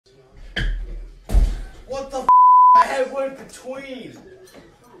What the f? I had one between.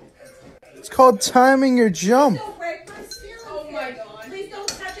 It's called timing your jump. Don't break my ceiling. Oh my god. Please don't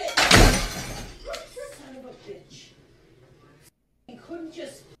touch it. Son of a bitch. You couldn't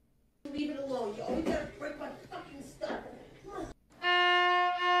just leave it alone. You always gotta break my fucking stuff.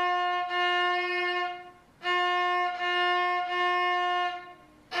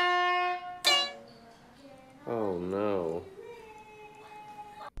 Oh no.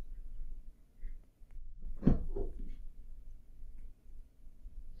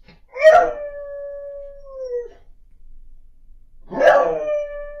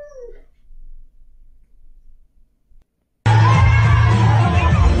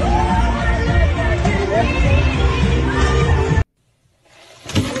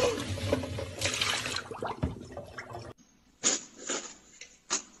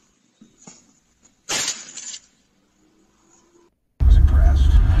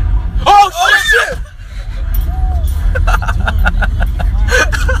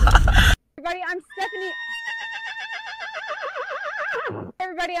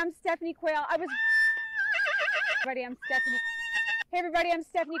 Everybody, I'm Stephanie Quayle. Everybody, I'm Stephanie. Hey, everybody, I'm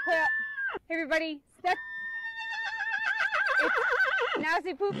Stephanie Quayle. Hey, everybody, now is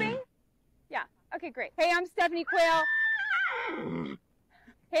he pooping? Yeah. Okay, great. Hey, I'm Stephanie Quayle.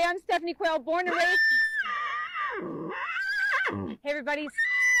 Hey, I'm Stephanie Quayle, born and raised. Hey, everybody.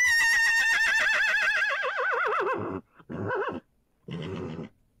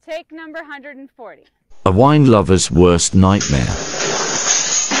 Take number 140. A wine lover's worst nightmare.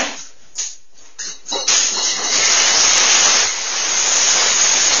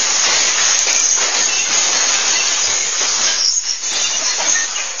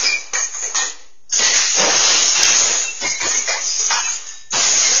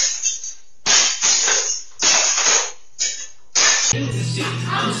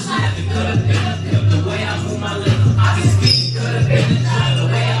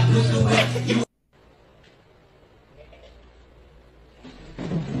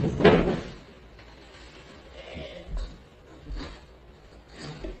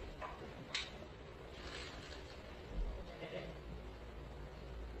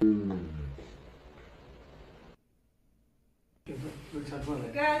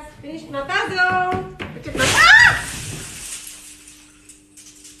 Guys, finish Natazo!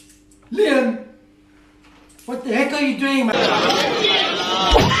 Liam! What the heck are you doing, man?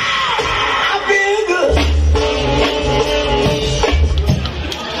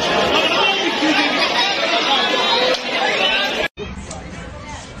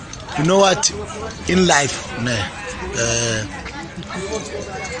 You know what? In life,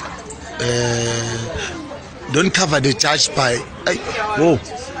 don't cover the church by.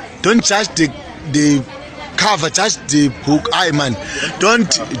 Don't judge the cover, judge the book. Man,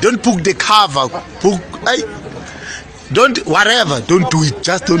 don't book the cover. Book. Don't whatever. Don't do it.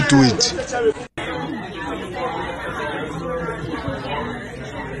 Just don't do it.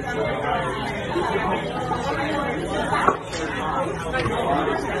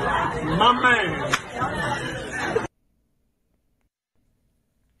 My man.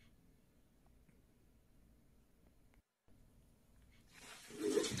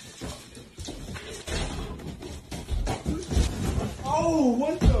 Oh,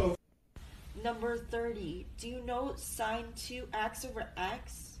 what the? Number 30. Do you know sine 2x over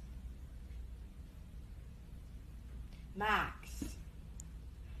x? Max.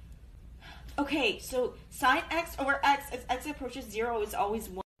 Okay, so sine x over x as x approaches 0 is always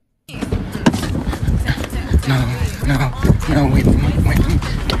 1. No, wait.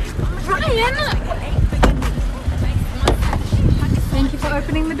 Ryan! Thank you for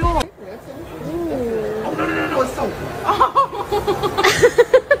opening the door. Oh, no, it's so.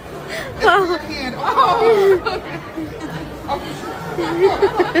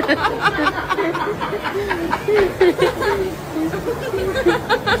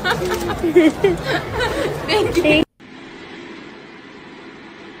 Thank you.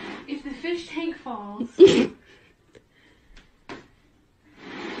 If the fish tank falls.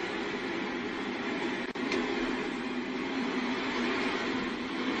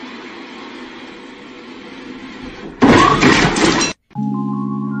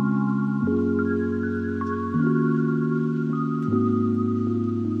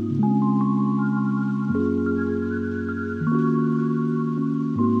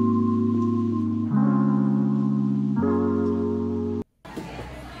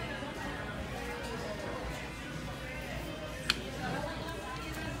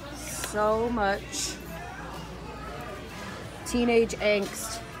 So much teenage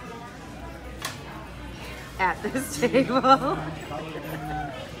angst at this table.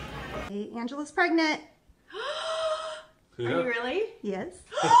 Hey, Angela's pregnant. Are you really? Yes.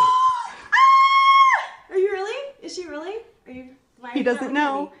 Are you really? Is she really? Are you? He doesn't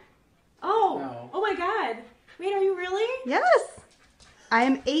know. Oh. No. Oh my God. Wait, are you really? Yes. I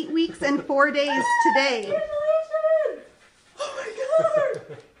am 8 weeks and 4 days today. Congratulations!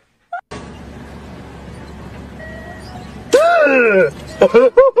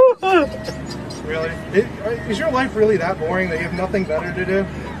 Oh my God. Really? Is your life really that boring that you have nothing better to do?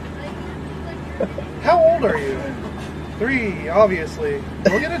 How old are you? 3, obviously.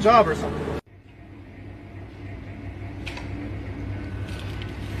 Go get a job or something.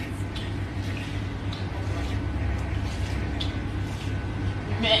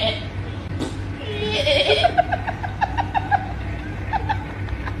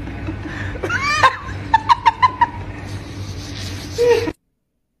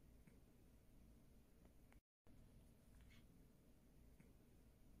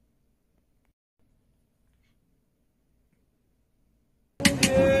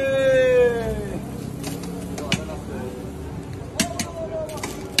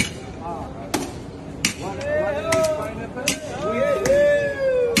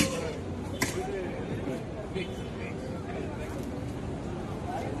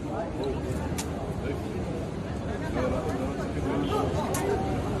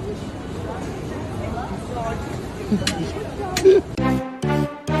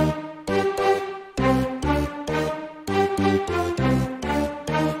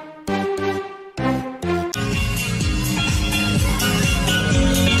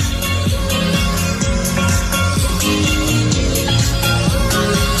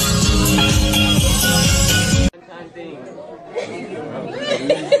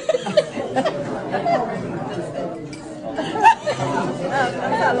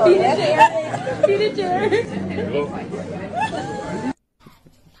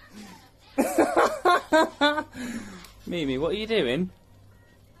 Mimi, what are you doing?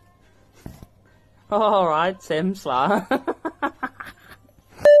 Alright, Sim's Has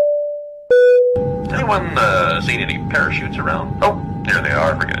anyone seen any parachutes around? Oh, there they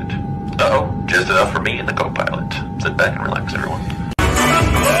are, forget it. Uh-oh, just enough for me and the co-pilot. Sit back and relax, everyone.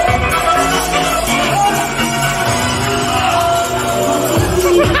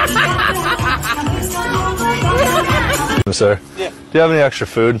 Sir, yeah. Do you have any extra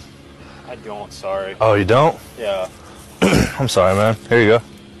food? I don't, sorry. Oh, you don't? Yeah. I'm sorry, man. Here you go.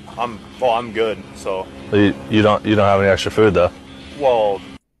 I'm good, so. You don't have any extra food though? Well.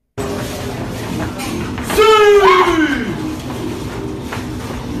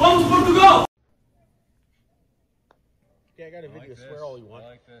 Vamos Portugal! Yeah, I got a video. Swear all you want.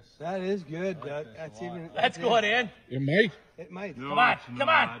 That is good. That's even. That's going in. It might. It might. Come on, come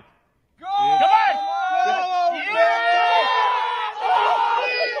on. Go! Come on!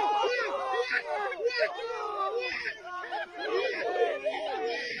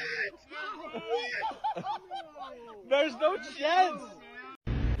 There's no chance.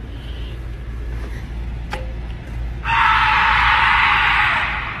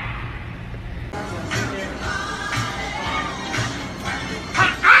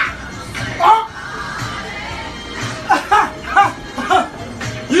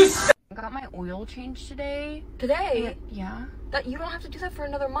 Got my oil changed today. Today? Yeah. That you don't have to do that for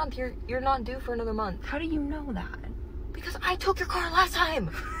another month. You're not due for another month. How do you know that? Because I took your car last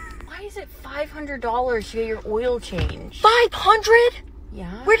time. Why is it $500 to get your oil changed? 500?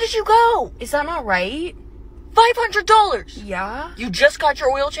 Yeah. Where did you go? Is that not right? $500? Yeah. You just got your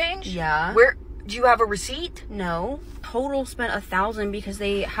oil changed? Yeah. Where do you have a receipt? No. Total spent $1,000 because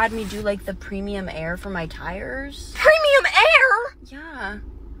they had me do like the premium air for my tires. Premium air? Yeah.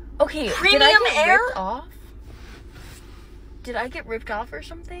 Okay. Premium did I get air? Ripped off? Did I get ripped off or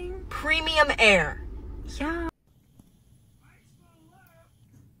something? Premium air. Yeah.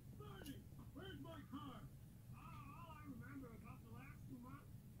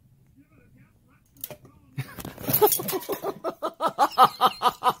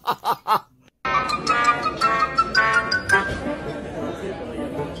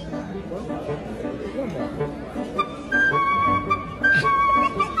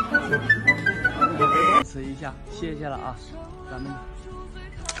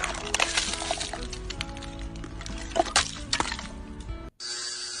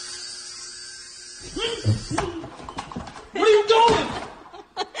 What are you doing?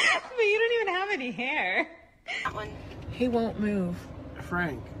 But you don't even have any hair. That one. He won't move.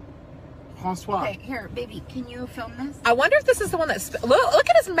 Frank. Francois. Okay, here, baby, can you film this? I wonder if this is the one that's... Look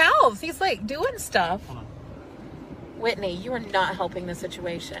at his mouth. He's like doing stuff. Whitney, you are not helping the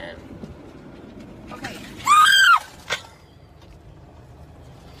situation. Okay.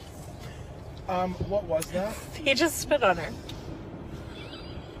 What was that? He just spit on her.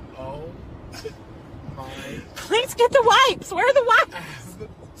 Oh my. Please get the wipes. Where are the wipes?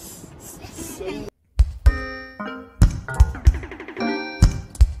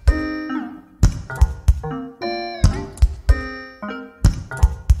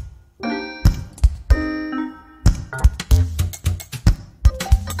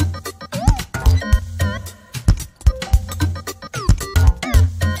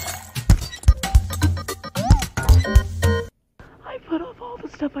 I put off all the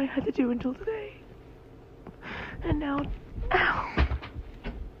stuff I had to do until today. And now, ow.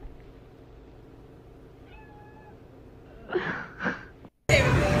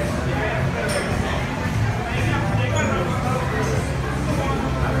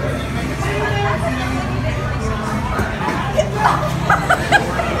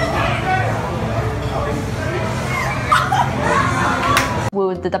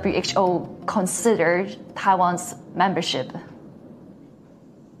 Would the WHO consider Taiwan's membership?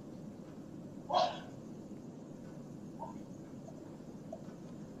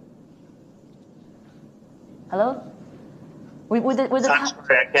 Hello? I'm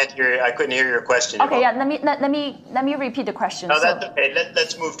sorry, I can't hear. I couldn't hear your question. Okay, yeah. Let me repeat the question. No, that's okay.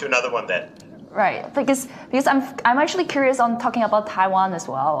 Let's move to another one then. Right, because I'm actually curious on talking about Taiwan as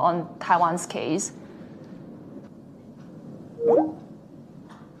well, on Taiwan's case.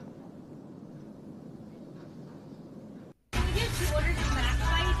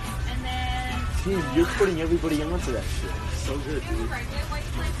 Dude, you're putting everybody onto that shit. So good, dude.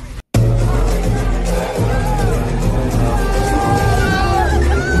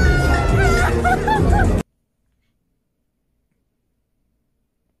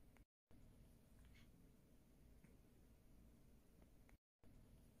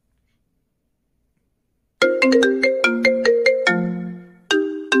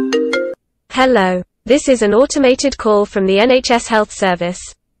 Hello. This is an automated call from the NHS Health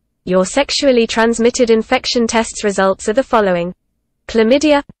Service. Your sexually transmitted infection tests results are the following.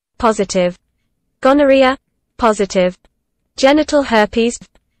 Chlamydia, positive. Gonorrhea, positive. Genital herpes,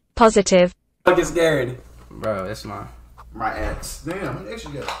 positive. I get scared. Bro, that's my ex. Damn, what ex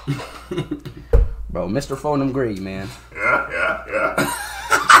you got? Bro, Mr. Phonum Gree, man. Yeah.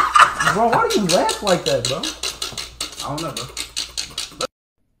 Bro, why do you laugh like that, bro? I don't know, bro.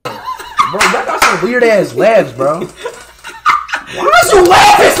 Bro, y'all got some weird ass laughs, bro. Why is you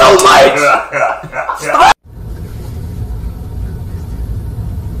laughing so much? Stop.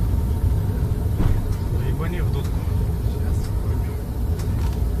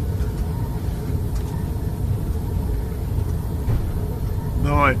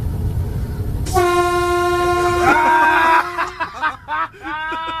 Давай.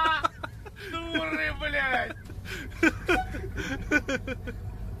 Дуры, блядь.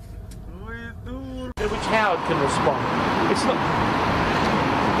 Which Howard can respond. It's not.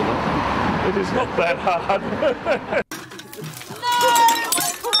 It is not that hard.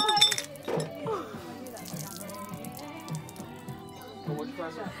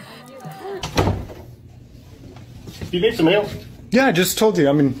 You need some help? Yeah, I just told you.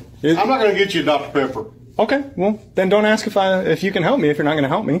 I mean, I'm not going to get you a Dr. Pepper. Okay, well, then don't ask if you can help me if you're not going to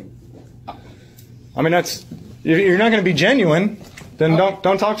help me. I mean, if you're not going to be genuine, then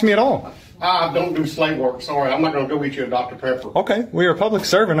don't talk to me at all. I don't do slave work. Sorry, I'm not going to go get you a Dr. Pepper. Okay, well, you're a public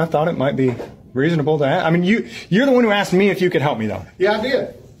servant. I thought it might be reasonable to ask. I mean, you're the one who asked me if you could help me, though. Yeah, I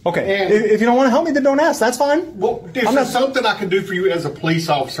did. Okay, and if you don't want to help me, then don't ask. That's fine. Well, this is something I can do for you as a police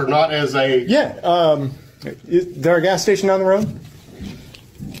officer, not as a... Yeah, is there a gas station down the road?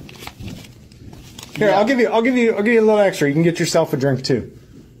 Here, yeah. I'll give you a little extra. You can get yourself a drink too.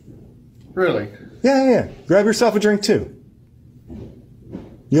 Really? Yeah. Grab yourself a drink too.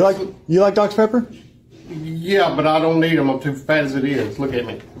 You like Dr. Pepper? Yeah, but I don't need them. I'm too fat as it is. Look at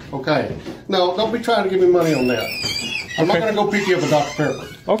me. Okay. No, don't be trying to give me money on that. I'm not going to go pick you up a Dr. Pepper.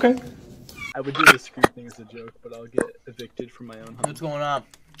 Okay. I would do the screw thing as a joke, but I'll get evicted from my own home. What's going on?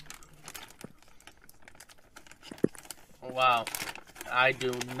 Oh, wow. I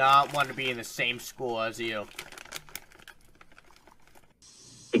do not want to be in the same school as you.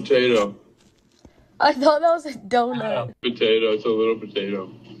 Potato. I thought that was a donut. Potato, it's a little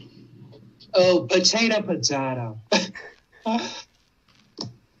potato. Oh, potato.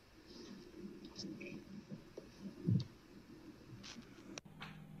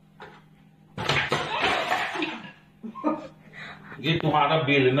 Gitu ada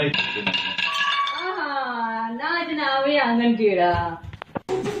bilin na ito. Na namin ang kira.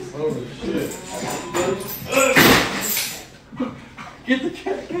 Oh shit. Get the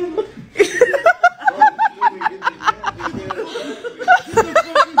cat.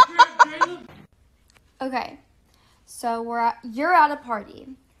 So you're at a party,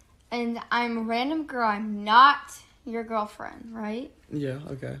 and I'm a random girl. I'm not your girlfriend, right? Yeah,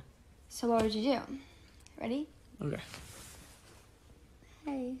 okay. So what would you do? Ready? Okay.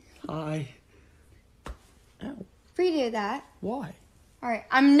 Hey. Hi. Ow. Redo that. Why? All right.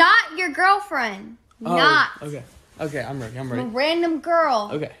 I'm not your girlfriend. Oh, not. Okay. Okay, I'm ready. I'm I'm a ready. random girl.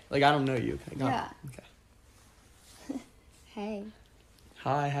 Okay. Like, I don't know you. Okay, got Yeah. it. Okay. Hey.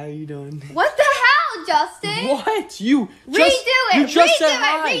 Hi, how are you doing? What the hell, Justin? What? You Redo just, it. You just said Redo it.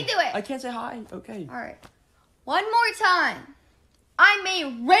 hi. Redo it. I can't say hi. Okay. All right. One more time. I'm a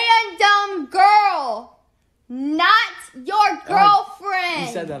random girl. Not your girlfriend.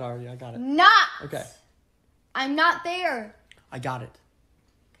 You said that already. I got it. Not. Okay. I'm not there. I got it.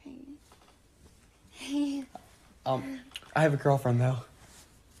 Okay. I have a girlfriend though.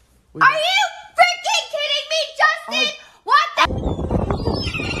 Are you freaking kidding me, Justin? What the?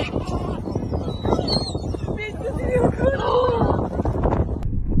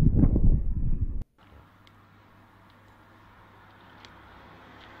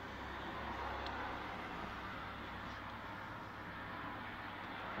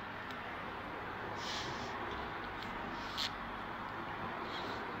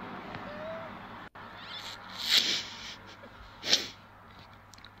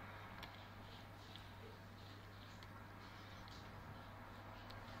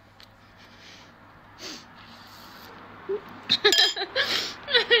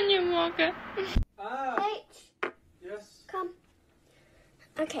 You Walker. Hey. Yes. Come.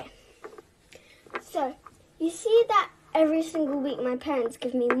 Okay. So, you see that every single week my parents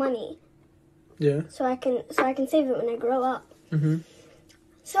give me money. Yeah. So I can save it when I grow up. Mm-hmm.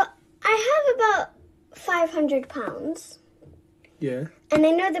 So I have about £500. Yeah. And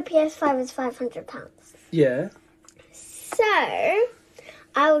I know the PS5 is £500. Yeah. So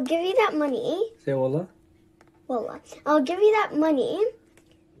I will give you that money. Say wallah. Wallah. I'll give you that money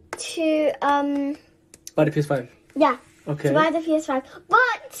to Buy the PS5. yeah. Okay. To buy the PS5.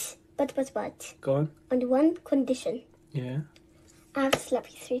 But Go on. on one condition. Yeah. I have to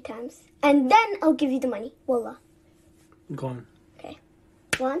slap you 3 times. And then I'll give you the money. Wallah. Go on. Okay.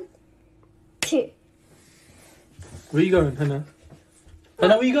 1, 2. Where you going, Hannah?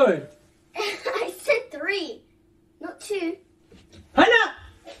 Hannah, where you going? I said 3, not 2. Hannah!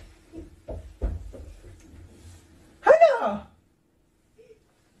 Hannah!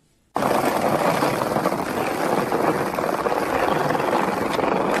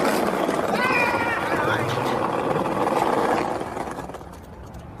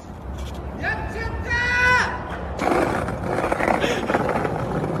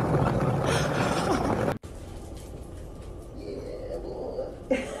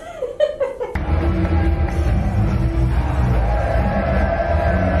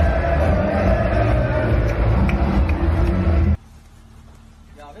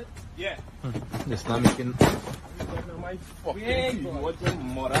 Yeah. Just not making.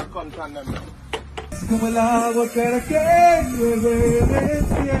 Como el agua que llueve del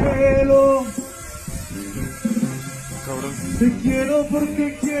cielo. Te quiero porque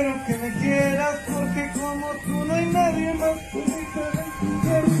quiero que me quieras, porque como tú no hay nadie más que me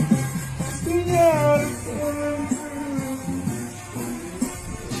quiera brillar por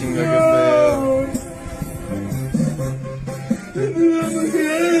Chinga, qué feo.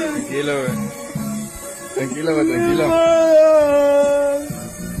 Tranquilo, güey. Tranquilo, güey, tranquilo.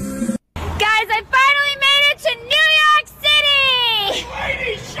 Guys, I finally made it to New York City!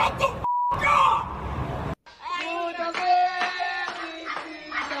 Lady, shut the f*** up!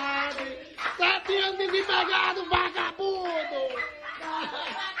 Tá tendo desempregado, vagabundo!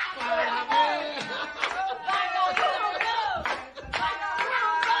 Parabéns!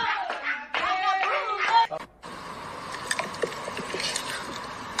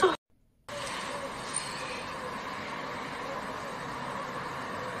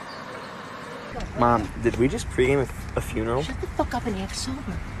 Mom, did we just pregame a funeral? Shut the fuck up and act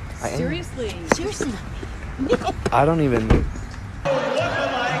sober. I am. Seriously. Seriously. I don't even.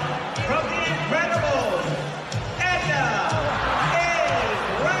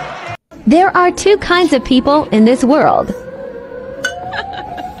 There are 2 kinds of people in this world.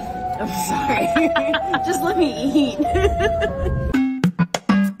 I'm sorry. Just let me eat.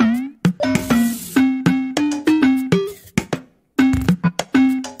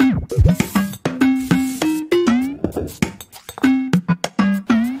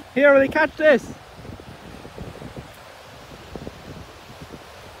 Here, will they catch this?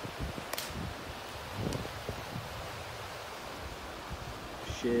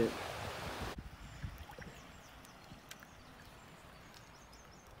 Shit.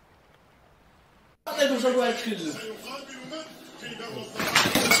 tego, że była krzyży.